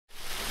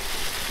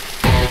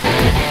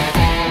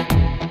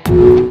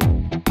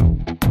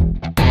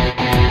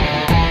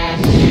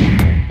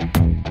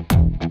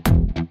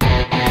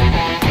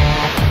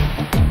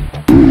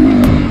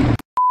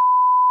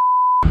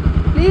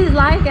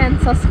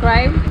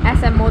subscribe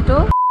SM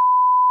Moto.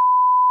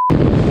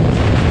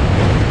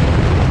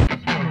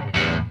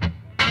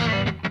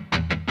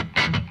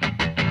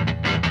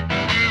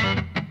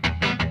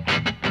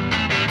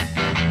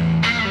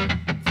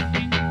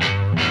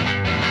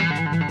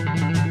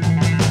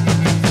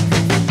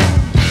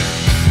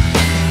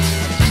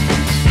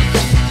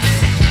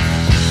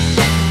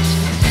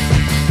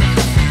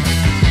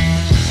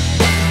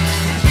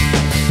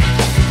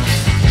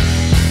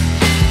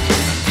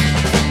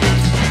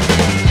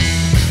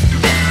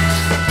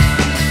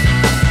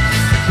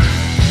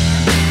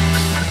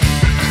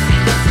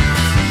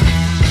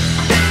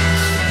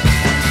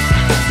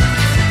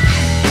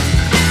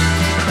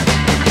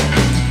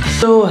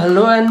 So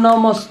hello and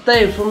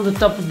namaste from the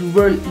top of the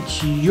world.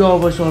 It's your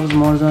boy Saroj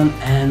Maharjan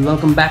and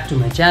welcome back to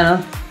my channel.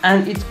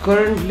 And it's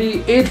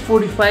currently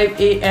 8:45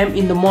 AM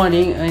in the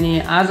morning. अनि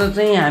आज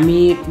चाहिँ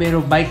हामी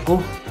मेरो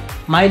बाइकको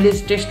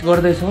mileage test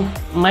गर्दैछौँ.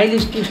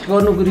 Mileage test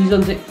गर्नुको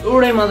reason चाहिँ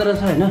एउटै मात्र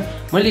छ हैन.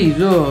 मैले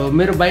हिजो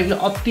मेरो बाइकले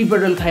अति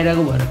पेट्रोल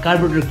खाइरहेको भएर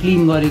कार्बोरेटर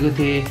क्लिन गरेको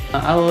थिएँ.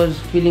 I was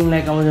feeling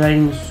like I was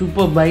riding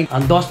super bike.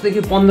 10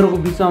 देखि 15 को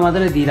बिचमा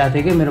मात्रै दिइरहेको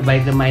थियो के मेरो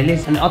बाइकले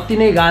माइलेज. अनि अति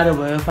नै गाह्रो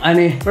भयो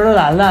अनि पेट्रोल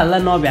हाल्दा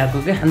नभ्याएको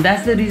के. अनि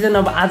द्याट्स द रिजन.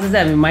 अब आज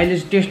चाहिँ हामी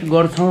माइलेज टेस्ट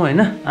गर्छौँ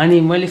हैन. अनि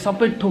मैले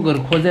सबै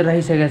ठोकहरु खोजेर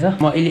राखिसकेको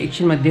छ. म अहिले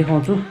एकछिनमा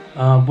देखाउँछु.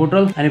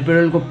 बोतल अनि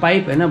पेट्रोलको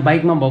पाइप हैन.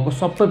 बाइकमा भएको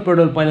सबै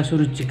पेट्रोल पहिला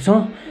सुरु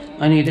छिक्छौँ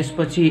अनि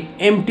त्यसपछि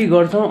एम्प्टी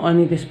गर्छौँ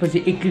अनि त्यसपछि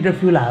 1 लिटर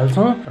फ्युल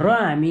हाल्छौँ र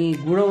हामी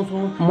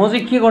गुडाउँछौँ. म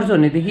चाहिँ के गर्छु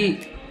भनेदेखि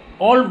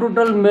अल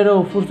टोटल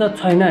मेरो फुर्सद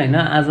छैन हैन.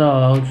 आज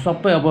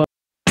सबै अब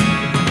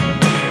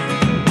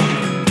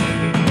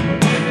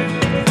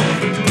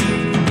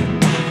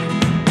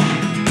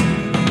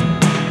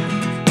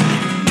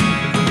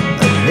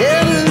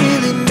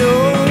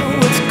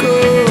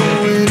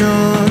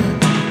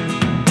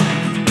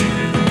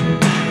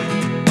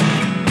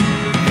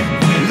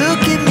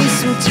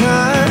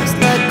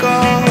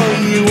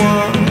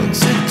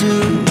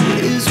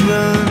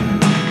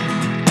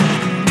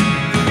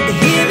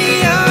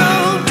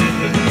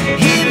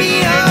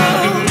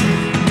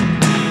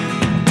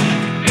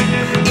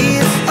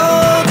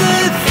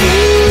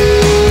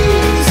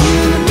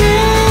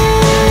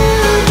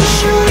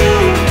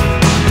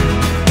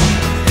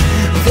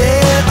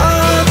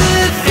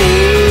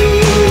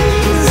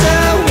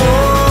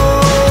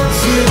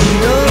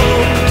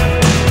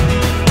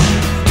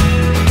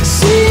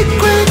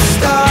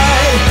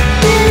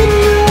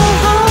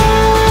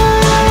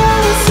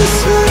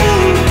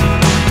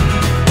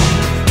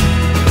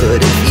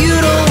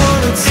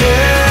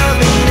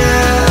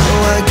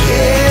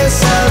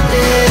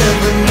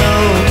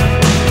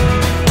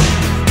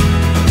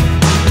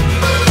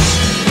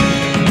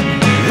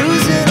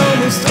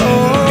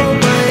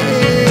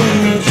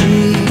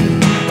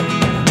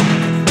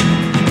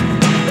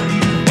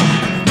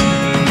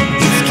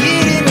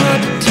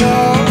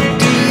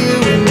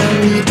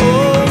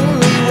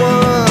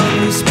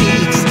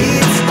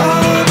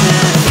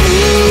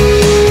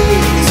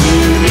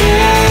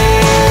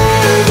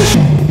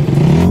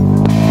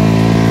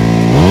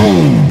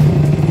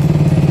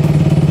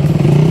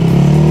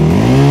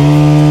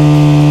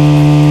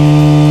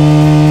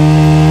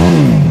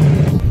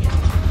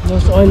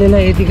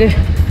अहिलेलाई यतिकै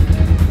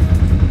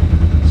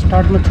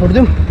स्टार्टमा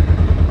छोडिदिउँ.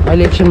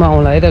 अहिले एकछिनमा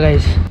आउँला है त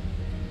गाइस.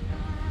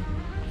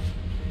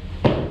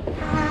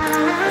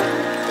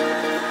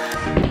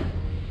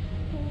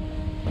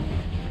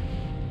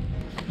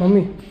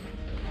 मम्मी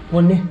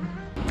भन्ने.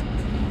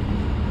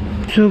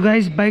 सो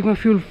गाइस बाइकमा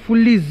फ्युल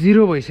फुल्ली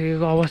जिरो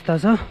भइसकेको अवस्था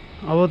छ.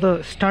 अब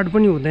त स्टार्ट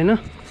पनि हुँदैन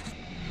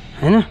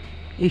हैन.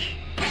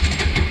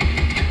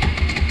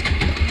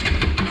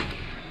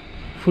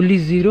 फुल्ली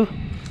जिरो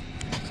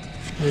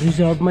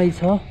रिजर्भमै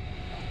छ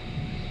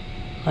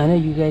हैन.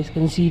 You guys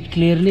can see it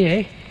clearly है.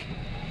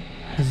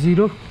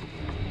 जिरो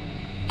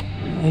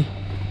है.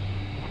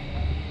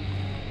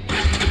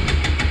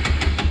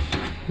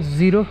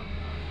 जिरो.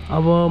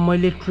 अब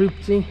मैले ट्रिप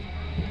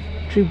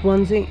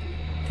 1 चाहिँ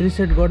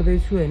रिसेट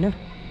गर्दैछु हैन.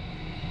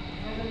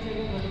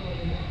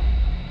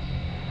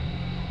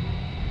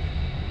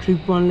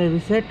 ट्रिप 1 ले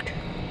रिसेट.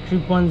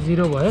 ट्रिप 1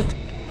 0 भयो.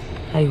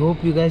 I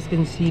hope you guys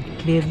can see it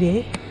clearly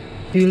है.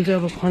 फ्युल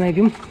चाहिँ अब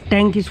खनाइदिउँ.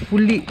 Tank is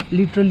fully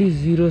literally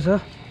zero छ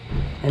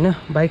हैन.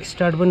 बाइक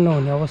स्टार्ट पनि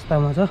नहुने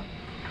अवस्थामा छ.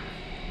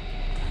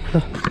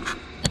 ल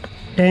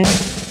ट्याङ्क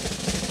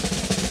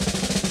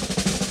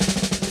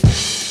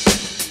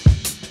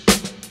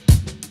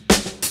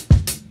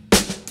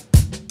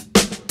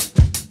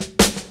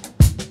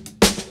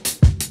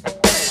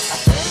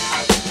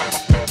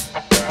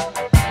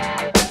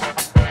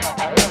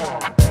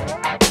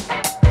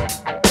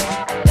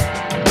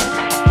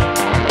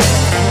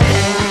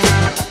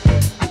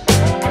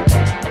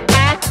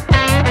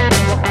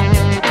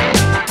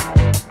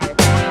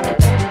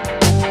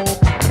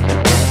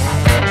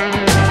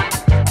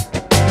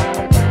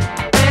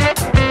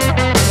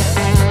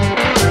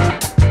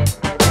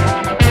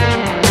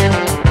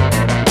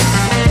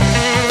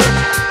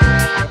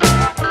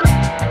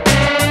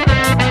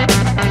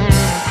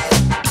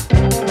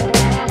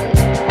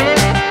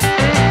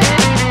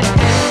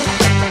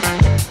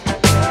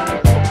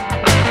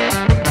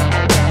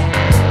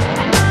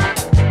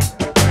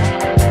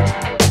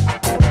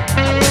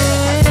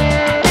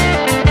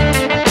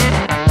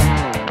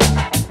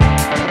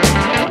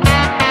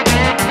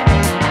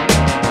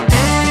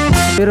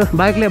मेरो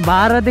बाइकले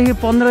 12 देखि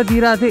 15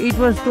 दिइरहेको थियो it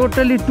was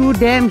totally to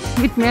dam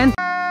shit man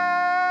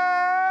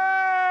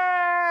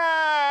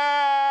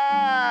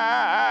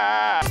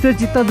यस्तो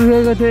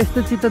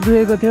चित्त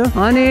दुखेको थियो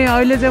अनि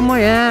अहिले चाहिँ म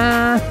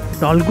यहाँ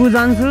ढल्कु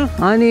जान्छु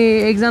अनि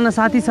एकजना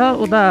साथी छ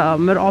उता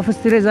मेरो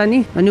अफिसतिर जाने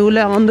अनि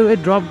उसलाई अन द वे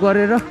ड्रप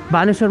गरेर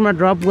बानेश्वरमा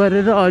ड्रप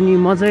गरेर अनि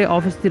म चाहिँ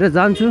अफिसतिर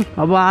जान्छु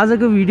अब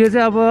आजको भिडियो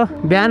चाहिँ अब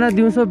बिहान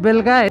दिउँसो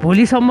बेलुका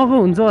भोलिसम्मको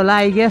हुन्छ होला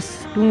आई गेस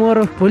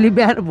टुमोरो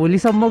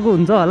भोलिसम्मको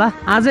हुन्छ होला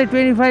आजै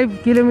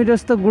 25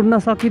 किलोमिटर्स त गुड्न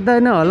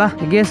सकिँदैन होला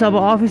गेस अब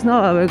अफिस न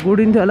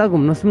गुडिन्थ्यो होला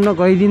घुम्न सुम्न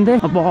गइदिन्थे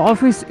अब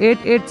अफिस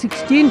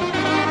 8:16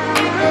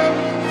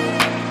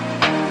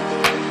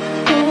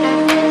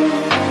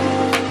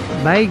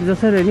 बाइक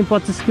जसरी नि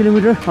 25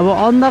 किलोमिटर अब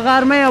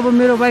अन्धकारमै अब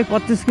मेरो बाइक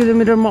 25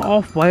 किलोमिटरमा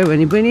अफ भयो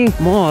भने पनि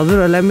म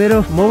हजुरहरूलाई मेरो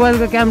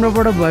मोबाइलको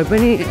क्यामेराबाट भए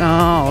पनि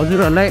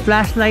हजुरहरूलाई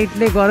फ्ल्यास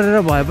लाइटले गरेर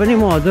भए पनि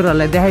म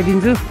हजुरहरूलाई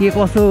देखाइदिन्छु के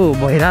कसो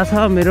भइरहेछ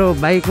मेरो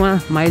बाइकमा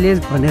माइलेज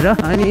भनेर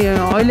अनि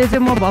अहिले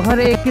चाहिँ म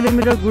भर्खरै 1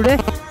 किलोमिटर गुडेँ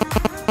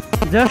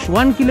जस्ट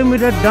 1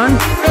 किलोमिटर डन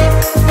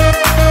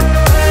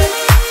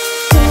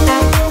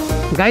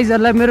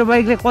गाइजहरूलाई मेरो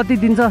बाइकले कति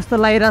दिन्छ जस्तो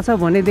लागिरहेछ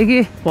भनेदेखि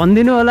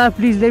भनिदिनु होला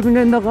please let me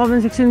know in the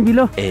comment section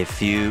below A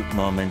few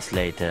moments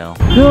later.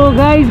 So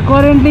guys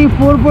currently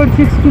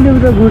 4.6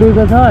 kilometre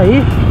गुडेको छ है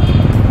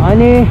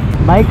अनि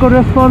बाइकको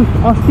रेस्पोन्स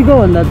अस्तिको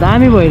भन्दा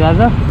दामी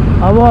भइरहेछ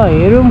अब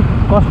हेरौँ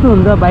कस्तो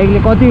हुन्छ बाइकले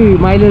कति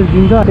माइलेज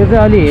दिन्छ त्यो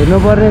चाहिँ अलि हेर्नु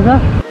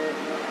पर्नेछ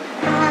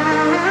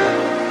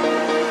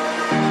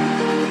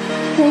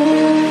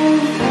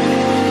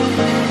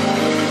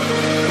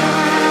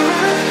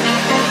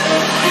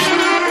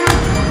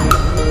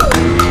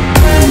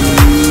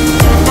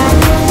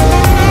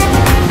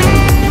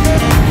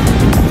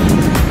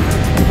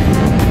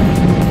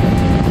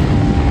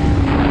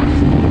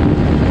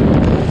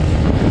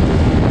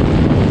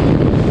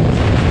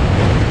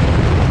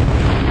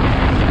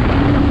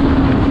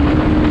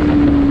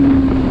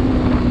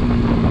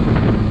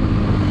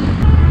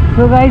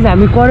सो गाइज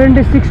हामी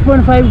करेन्टली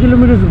 6.5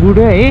 किलोमिटर्स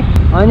गुड्यो है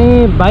अनि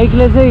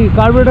बाइकले चाहिँ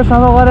कार्बोरेटर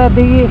सफा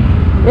गरेदेखि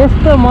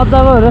यस्तो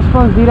मजाको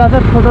रेस्पोन्स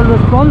दिइरहेछ टोटल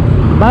रेस्पोन्स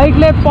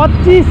बाइकले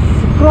 25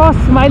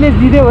 क्रस माइलेज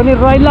दिदियो भने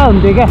रैला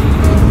हुन्थ्यो क्या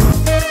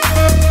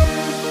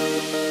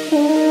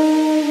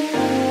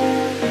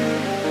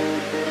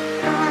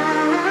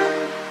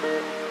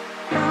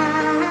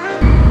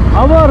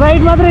अब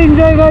राइड मात्रै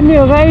इन्जोय गर्ने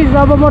हो गाइज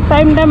अब म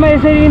टाइममा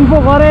यसरी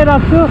इन्फो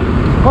गराइराख्छु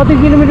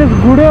कति किलोमिटर्स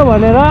गुड्यो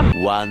भनेर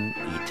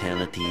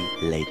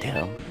later.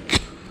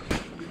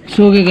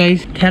 सो ओके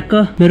गाइज ठ्याक्क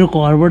मेरो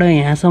घरबाट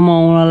यहाँसम्म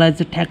आउनलाई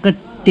चाहिँ ठ्याक्क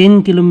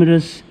 10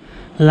 किलोमिटर्स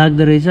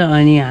लाग्दो रहेछ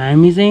अनि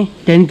हामी चाहिँ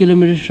 10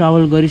 किलोमिटर्स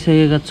ट्राभल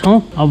गरिसकेका छौँ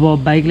अब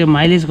बाइकले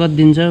माइलेज कति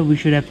दिन्छ we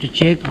should have to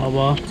check अब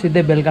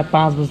सिधै बेलुका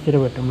 5 बजीतिर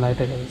भेटौँला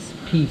त guys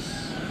please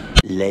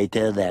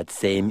Later that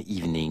same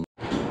evening.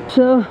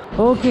 So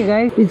okay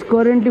guys it's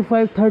currently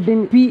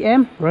 5:13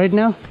 PM right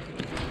now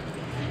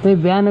त्यही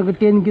बिहानको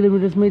 10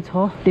 किलोमिटर्समै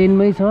छ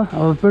 10मै छ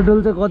अब पेट्रोल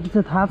चाहिँ कति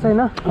छ थाहा छैन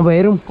अब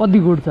हेरौँ कति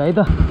गुड्छ है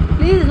त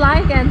Please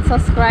like and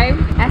subscribe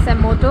SM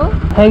Moto.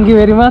 Thank you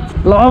very much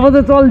ल अब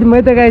त चल्दिउँ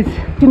है त गाइज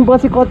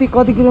एकछिनपछि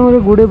कति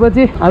kilometre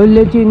गुडेपछि I will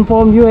let you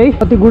inform you है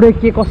कति गुड्यो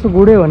के कस्तो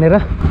गुड्यो भनेर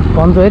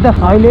भन्छु है त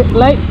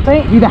अहिलेलाई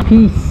चाहिँ बिदा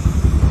फिस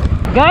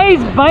गाइज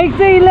बाइक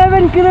चाहिँ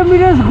 11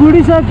 किलोमिटर्स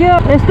गुडिसक्यो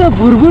यस्तो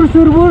भुरभुर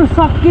सुरभुर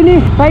सकिने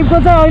टाइपको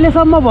चाहिँ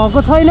अहिलेसम्म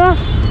भएको छैन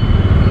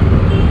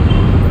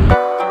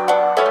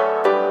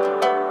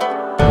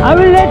I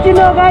will let you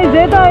know guys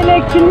है त अहिले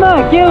एकछिनमा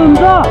के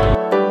हुन्छ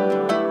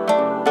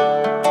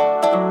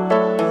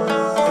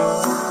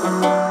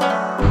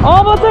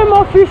अब चाहिँ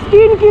म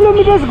 15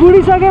 kilometres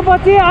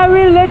गुडिसकेपछि I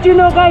will let you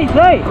know guys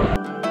है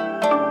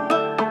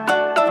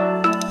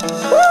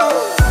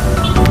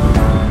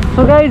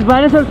सो गाइज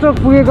बानेश्वर चोक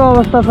पुगेको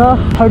अवस्था छ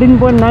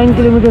 13.9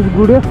 किलोमिटर्स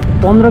गुड्यो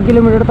 15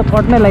 किलोमिटर त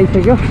कट्नै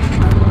लागिसक्यो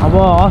अब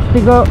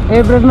अस्तिको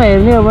एभरेजमा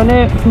हेर्ने हो भने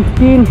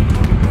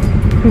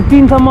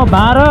 15 सम्म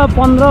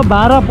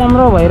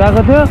 12-15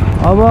 भइरहेको थियो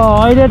अब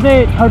अहिले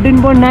चाहिँ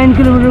 13.9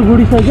 kilometre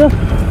गुडिसक्यो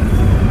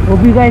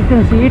hope you guys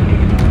can see it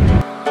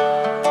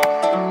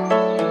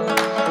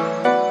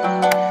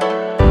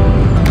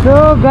so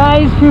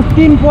guys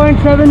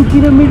 15.7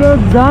 kilometre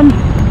done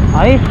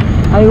है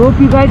I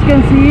hope you guys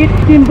can see it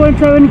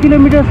 15.7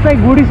 kilometre चाहिँ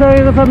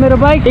गुडिसकेको छ मेरो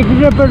bike 1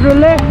 litre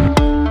पेट्रोलले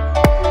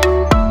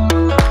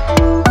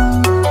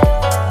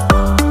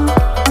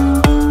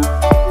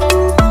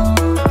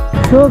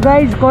so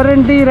guys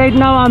currently right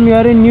now I'm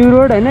here in new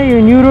road होइन यो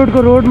new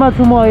रोडको रोडमा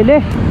छु म अहिले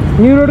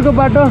न्यू रोडको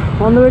बाटो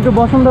on the way to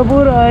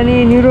Basantapur अनि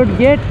न्यू रोड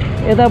गेट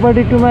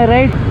यतापट्टि टु माई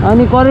राइट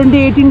अनि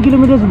करेन्टली 18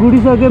 किलोमिटर्स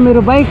गुडिसक्यो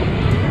मेरो बाइक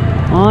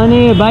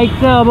अनि बाइक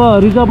चाहिँ अब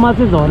रिजर्भमा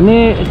चाहिँ झर्ने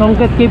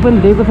सङ्केत केही पनि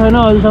दिएको छैन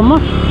अहिलेसम्म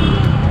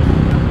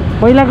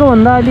पहिलाको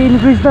भन्दा अलि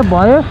इन्क्रिज त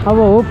भयो अब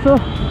होप सो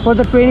फर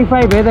द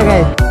 25 है त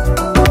guys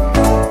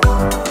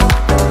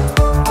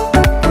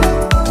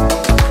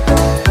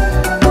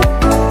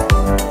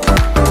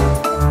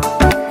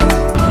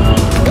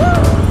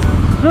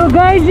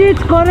guys,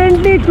 it's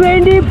currently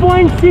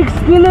 20.6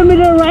 km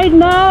right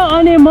now.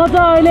 अनि म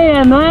चाहिँ अहिले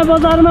यहाँ नयाँ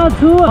बजारमा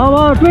छु. अब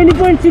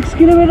 20.6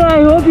 km.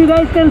 I hope you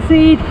guys can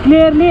see it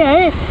clearly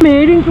है. I'm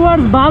heading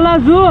towards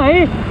बालाजु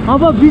है.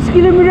 अब 20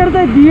 km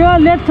त दियो.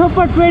 Let's hope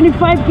for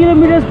 25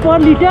 km per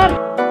liter.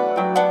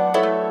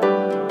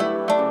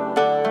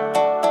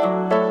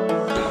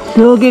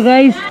 So okay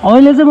guys,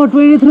 अहिले चाहिँ म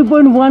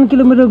 23.1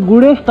 km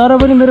गुडे. तर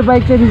पनि मेरो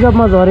बाइक चाहिँ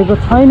रिजर्भमा झरेको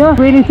छैन.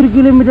 23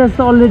 km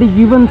त अलरेडी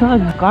गिभन छ.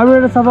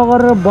 कार्बोरेटर सफा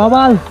गरेर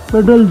बबाल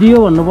पेट्रोल दियो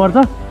भन्नुपर्छ.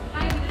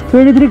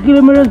 23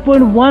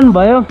 km.1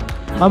 भयो.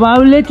 अब I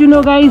will let you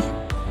know guys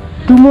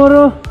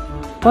tomorrow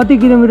कति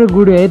किलोमिटर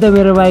गुड्यो है त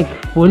मेरो बाइक.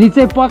 भोलि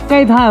चाहिँ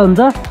पक्कै थाहा हुन्छ.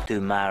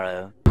 Tomorrow.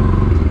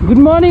 गुड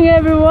मर्निङ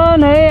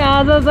एभ्रिवान है.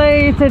 आज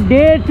चाहिँ it's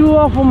day 2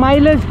 of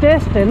mileage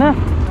test हैन.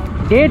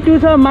 डे 2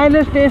 छ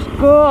माइलेज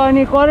टेस्टको.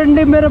 अनि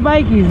करेन्टली मेरो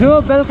बाइक हिजो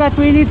बेलुका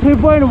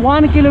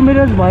 23.1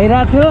 किलोमिटर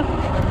भइरहेको थियो.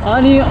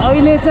 अनि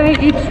अहिले चाहिँ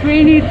इट्स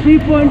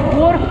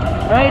 23.4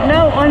 राइट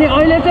नाउ. अनि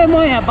अहिले चाहिँ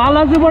म यहाँ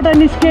बालाजुबाट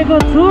निस्केको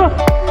छु.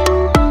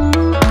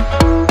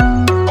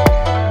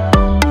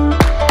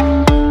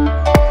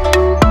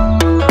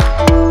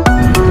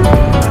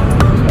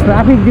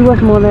 ट्राफिक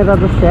दिवस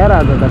मनाइरहेको छ यार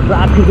आज त.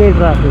 ट्राफिकै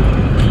ट्राफिक.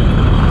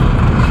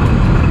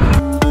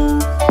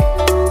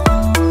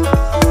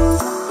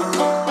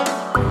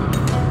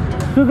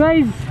 सो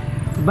गाइज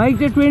बाइक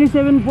चाहिँ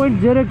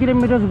 27.0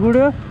 किलोमिटर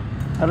गुड्यो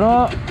र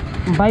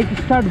बाइक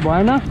स्टार्ट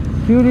भएन.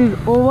 फ्युल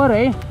इज ओभर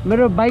है.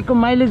 मेरो बाइकको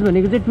माइलेज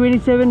भनेको चाहिँ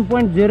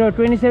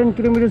 27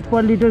 किलोमिटर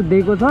पर लिटर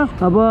दिएको छ.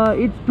 अब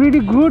इट्स प्रिटी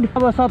गुड.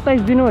 अब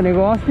 27 दिनु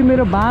भनेको अस्ति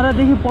मेरो 12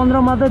 देखि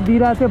 15 मात्र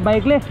दिइरहेको थियो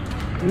बाइकले.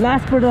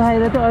 लास्ट पेट्रोल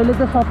खाइरहेको थियो. अहिले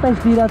चाहिँ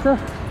 27 दिइरहेको छ.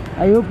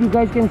 I hope you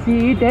guys can see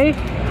it है.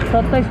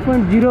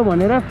 27.0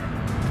 भनेर.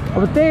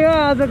 अब त्यही हो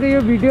आजको यो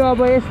भिडियो.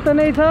 अब यस्तो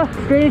नै छ.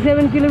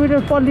 27 किलोमिटर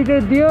पर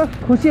लिटर दियो.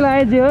 खुसी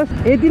लाग्यो जे होस्.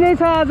 यति नै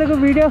छ आजको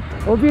video.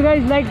 Hope you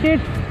guys like it.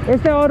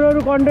 यस्तै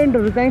अरू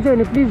कन्टेन्टहरू चाहिन्छ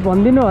भने प्लिज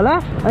भनिदिनु होला.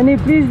 अनि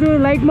please do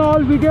like my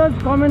all videos.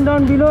 Comment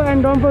down below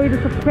and don't forget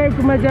to subscribe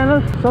to my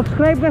channel.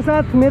 सब्सक्राइबका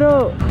साथ मेरो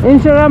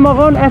इन्स्टाग्राम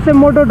अकाउन्ट SM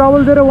Moto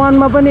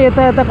 001 मा पनि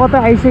यता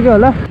कता आइसक्यो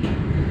होला.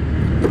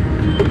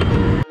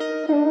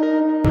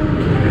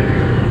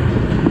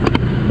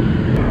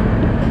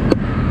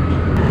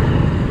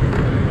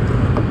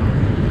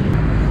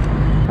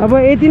 अब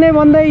यति नै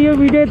भन्दै यो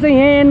भिडियो चाहिँ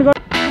यहाँ एन्ड